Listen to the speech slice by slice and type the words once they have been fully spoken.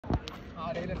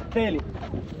Daily.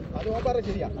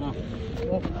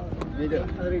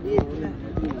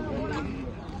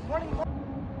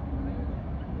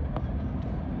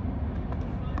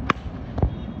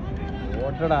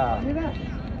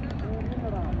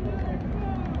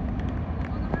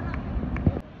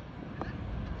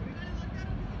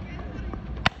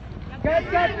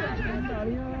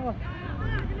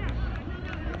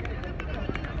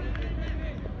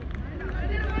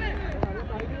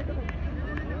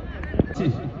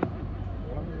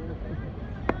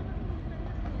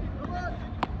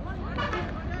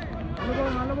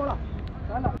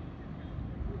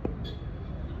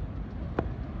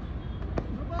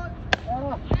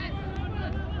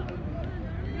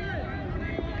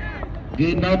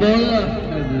 Good no ball.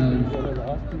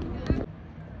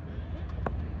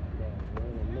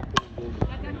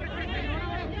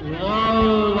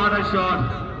 Whoa, what a shot.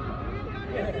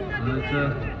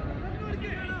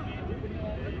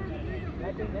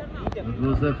 It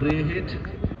was a free hit.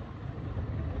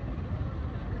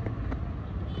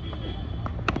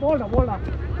 Bola.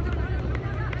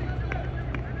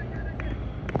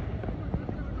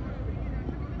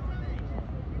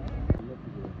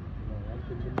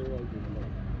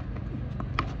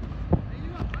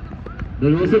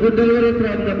 There was a good delivery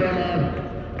from the ball.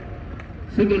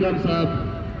 Single comes up.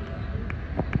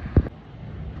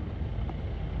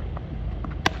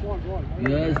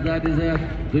 Yes, that is a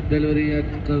good delivery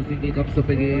and single comes up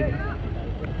again.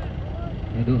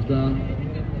 End of the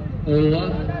over.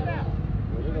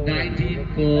 19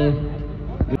 for.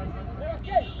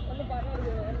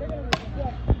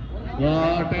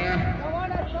 What a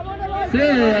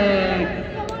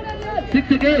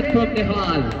 6 again from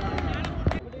Nihal.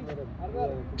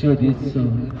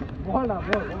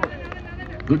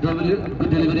 Good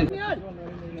delivery.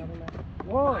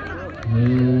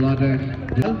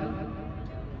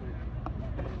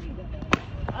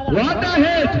 What a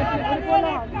hit!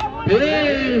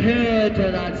 Big hit!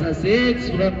 That's a 6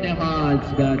 from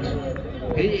Nihal's bat.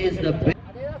 He is the best.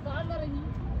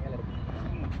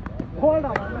 Hold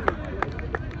on.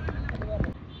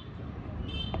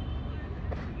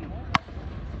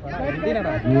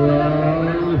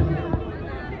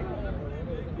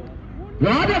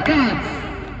 VADAKARA!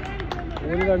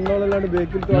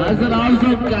 That's an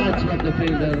awesome catch from the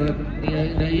fielder.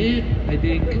 Naeem, I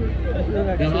think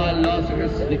Nihal lost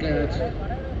the catch.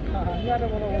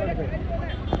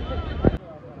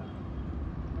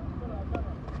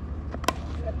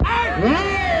 Oh,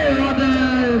 what a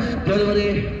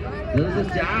delivery! There is a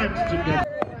chance to get.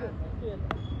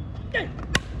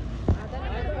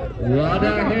 What a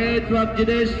hit from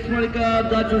Jinesh Monikar,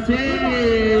 that's a 6!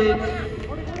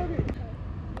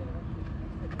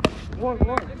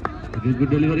 It is good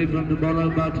delivery from the bowler,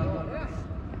 but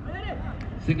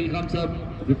single comes up,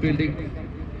 good fielding.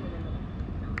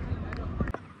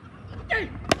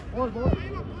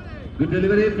 Good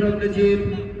delivery from the team.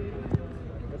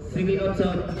 Single comes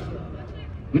up,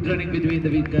 good running between the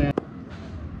weak guy.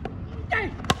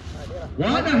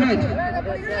 What a hit!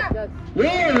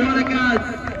 Whoa, what a catch!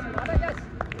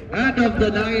 End of the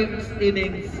 9th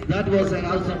innings. That was an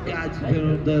awesome catch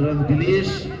from the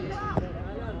Dinesh.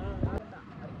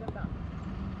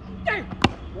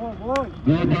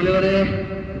 Good delivery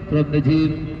from the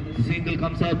team. Single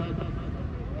comes up.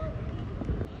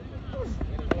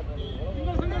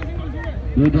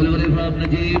 Good delivery from the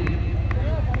team.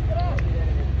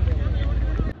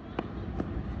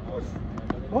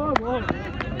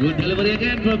 Good delivery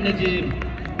again from Najib.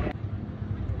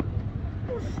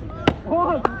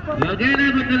 Again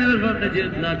a good delivery from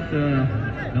Najib. That's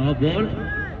no ball.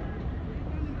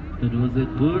 That was a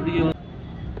good yard.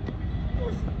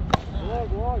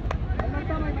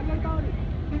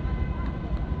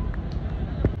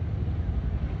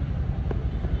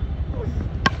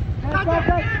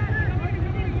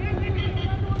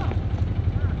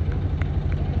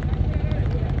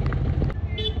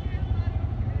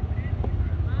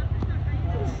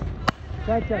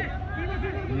 That's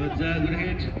a good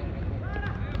hit.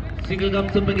 Single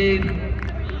comes up again.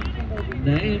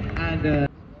 Naeem and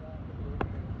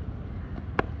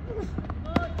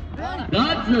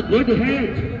that's a good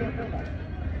hit.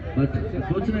 But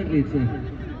unfortunately it's a...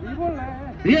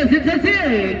 Yes, it's a 6!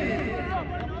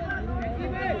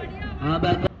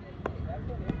 Back.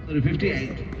 Sorry,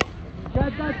 58.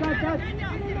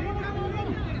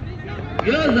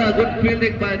 Here's a good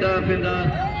fielding by the fielder.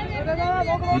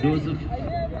 It was a...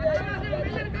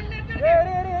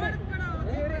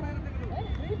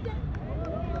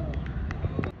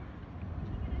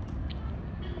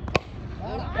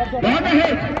 What a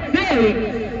hit!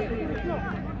 6!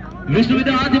 Vishnu with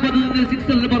the Adi Padhu in the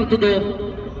 6th run to go.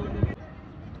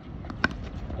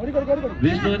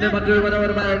 Vishnuവിന്റെ മറ്റൊരു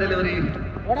മനോഹരമായ delivery.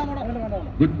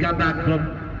 Good comeback from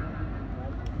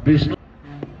Vishnu.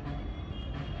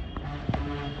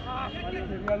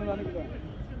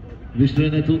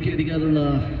 വിഷ്ണുവിനെ തൂക്കിയടിക്കാനുള്ള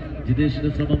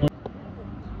ജിതേഷിന്റെ ശ്രമം.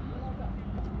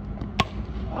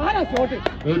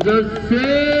 It's a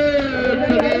save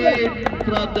again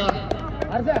from the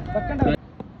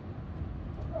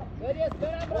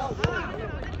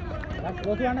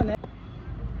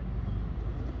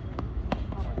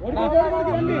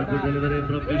good delivery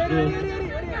from Vishnu.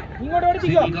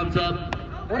 Single comes up.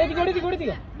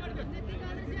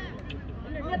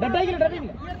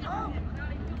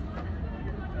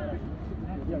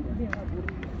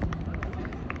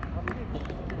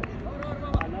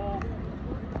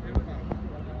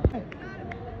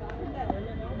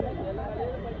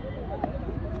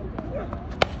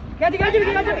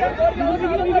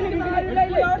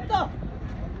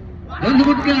 That's a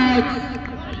good catch.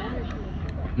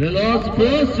 They lost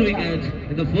first wicket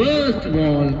in the first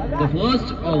ball, the first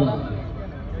over.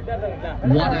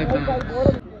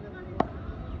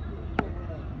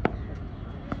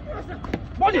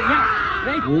 What a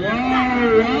match.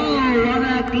 Wow, what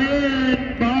a clean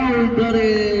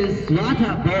boundaries. What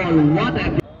a ball, what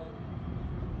a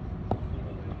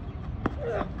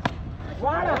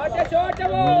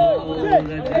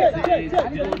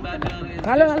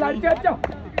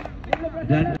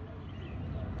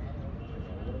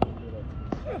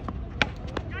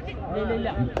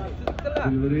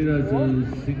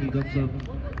single comes up.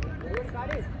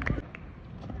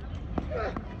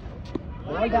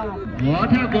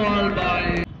 What a ball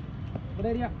by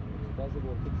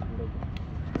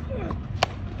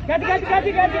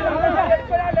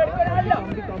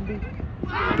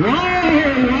wow,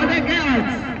 what a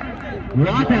catch!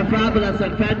 What a fabulous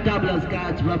and fantabulous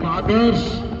catch from Adarsh.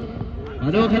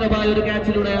 മനോഹരമായ ഒരു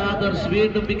ക്യാച്ചിലൂടെ ആദർശ്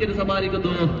വീണ്ടും wicket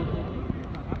സമ്മാനിക്കുന്നു.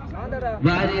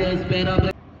 Warriors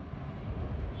perambra.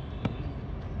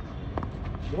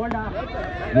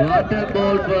 What a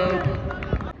ball from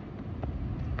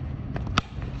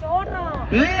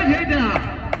big hitter.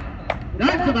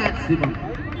 That's the maximum.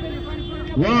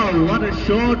 Wow, what a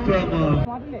shot from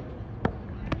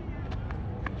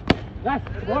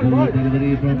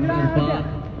delivery from Irfan.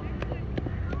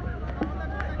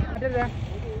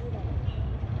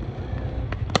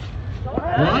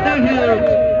 What a hit!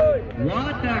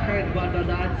 What a hit! But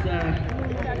that's a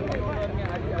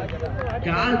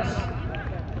catch.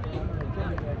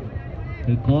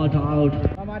 He caught out.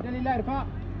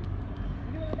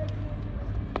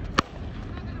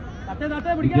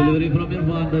 Delivery from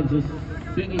Irfan. That's a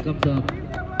single comes up.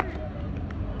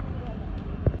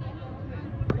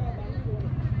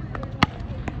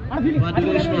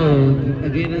 Vishnu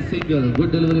again a single.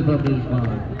 Good delivery from Irfan.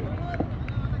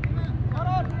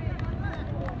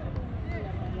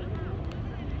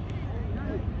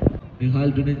 Nihal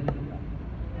Dunin.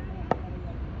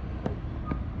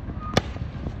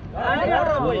 Oh,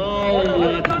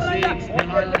 that's a six.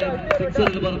 Nihal sixer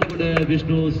പറഞ്ഞുകൊണ്ട്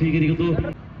വിഷ്ണു സ്വീകരിക്കുന്നു.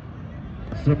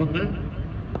 ശ്രമങ്ങൾ.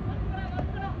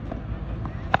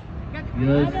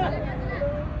 Yes.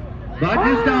 But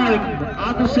this time,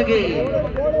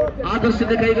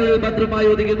 ആദർശിന്റെ കൈകളിൽ ഭദ്രമായി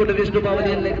ഒതുങ്ങിക്കൊണ്ട് വിഷ്ണു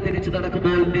പവലിയനിലേക്ക് തിരിച്ചു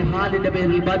നടക്കുമ്പോൾ നിഹാലിന്റെ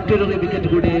പേരിൽ മറ്റൊരു wicket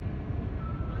കൂടി.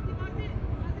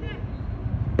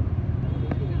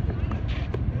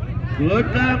 Good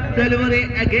delivery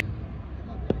again.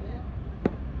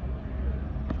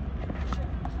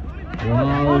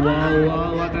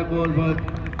 Wow, what a ball, but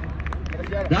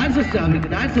that's a stamina,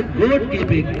 that's a good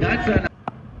keeping, that's an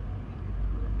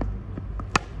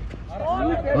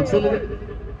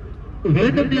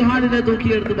വീണ്ടും നിഹാലിനെ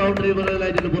തൂക്കിയെടുത്ത് ബൗണ്ടറി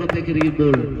ലൈനിന് പുറത്തേക്ക്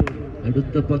എറിയുമ്പോൾ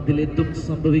അടുത്ത പന്തിൽ എന്തും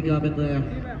സംഭവിക്കാമെന്ന്.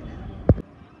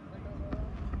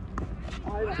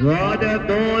 What a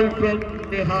ball from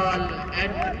Nihal,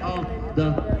 end of the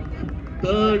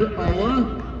third over.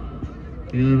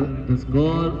 Here the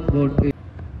score board is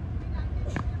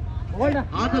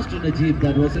Adarsh to Najib.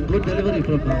 That was a good delivery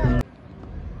from Adarsh.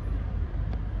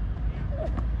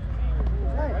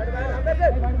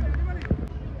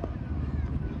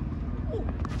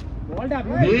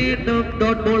 വീണ്ടും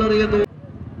dot ball എറിയുന്നു.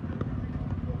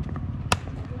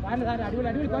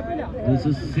 This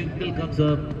is single comes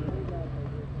up.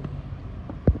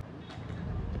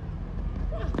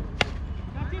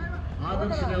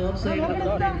 ആദർശിനെ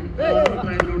ഓഫ്സൈഡിലൂടെ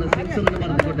sixer എന്ന്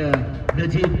പറഞ്ഞുകൊണ്ട്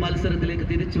നജീബ് മത്സരത്തിലേക്ക്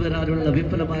തിരിച്ചു വരാനുള്ള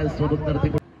വിഫലമായ ശ്രമം നടത്തി.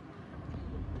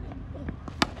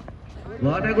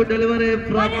 What a good delivery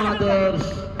from Adarsh.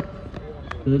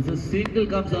 There's a single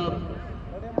comes up.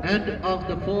 End of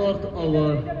the fourth over.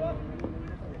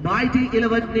 Mighty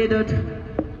 11 needed.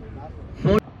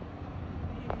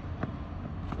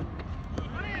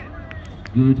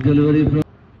 Good delivery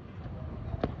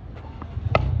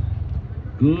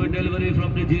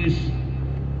from Rajesh.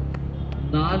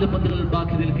 4 പന്തുകൾ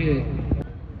ബാക്കി നിൽക്കെ.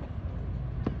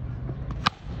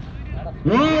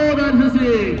 Oh, that's a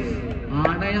six.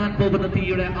 അണയാൻ പോകുന്ന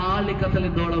തീയുടെ ആളിക്കത്തൽ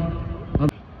എന്നോളം.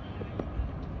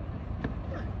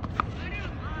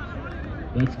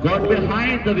 That's got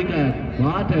behind the wicket.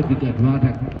 What a wicket, what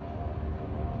a...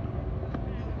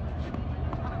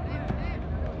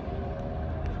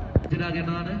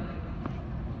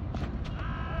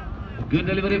 Good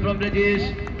delivery from Rajesh.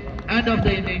 End of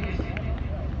the innings.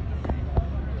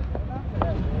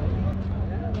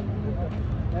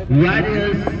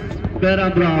 Warriors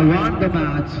Perambra won the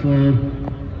match for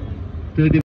 30.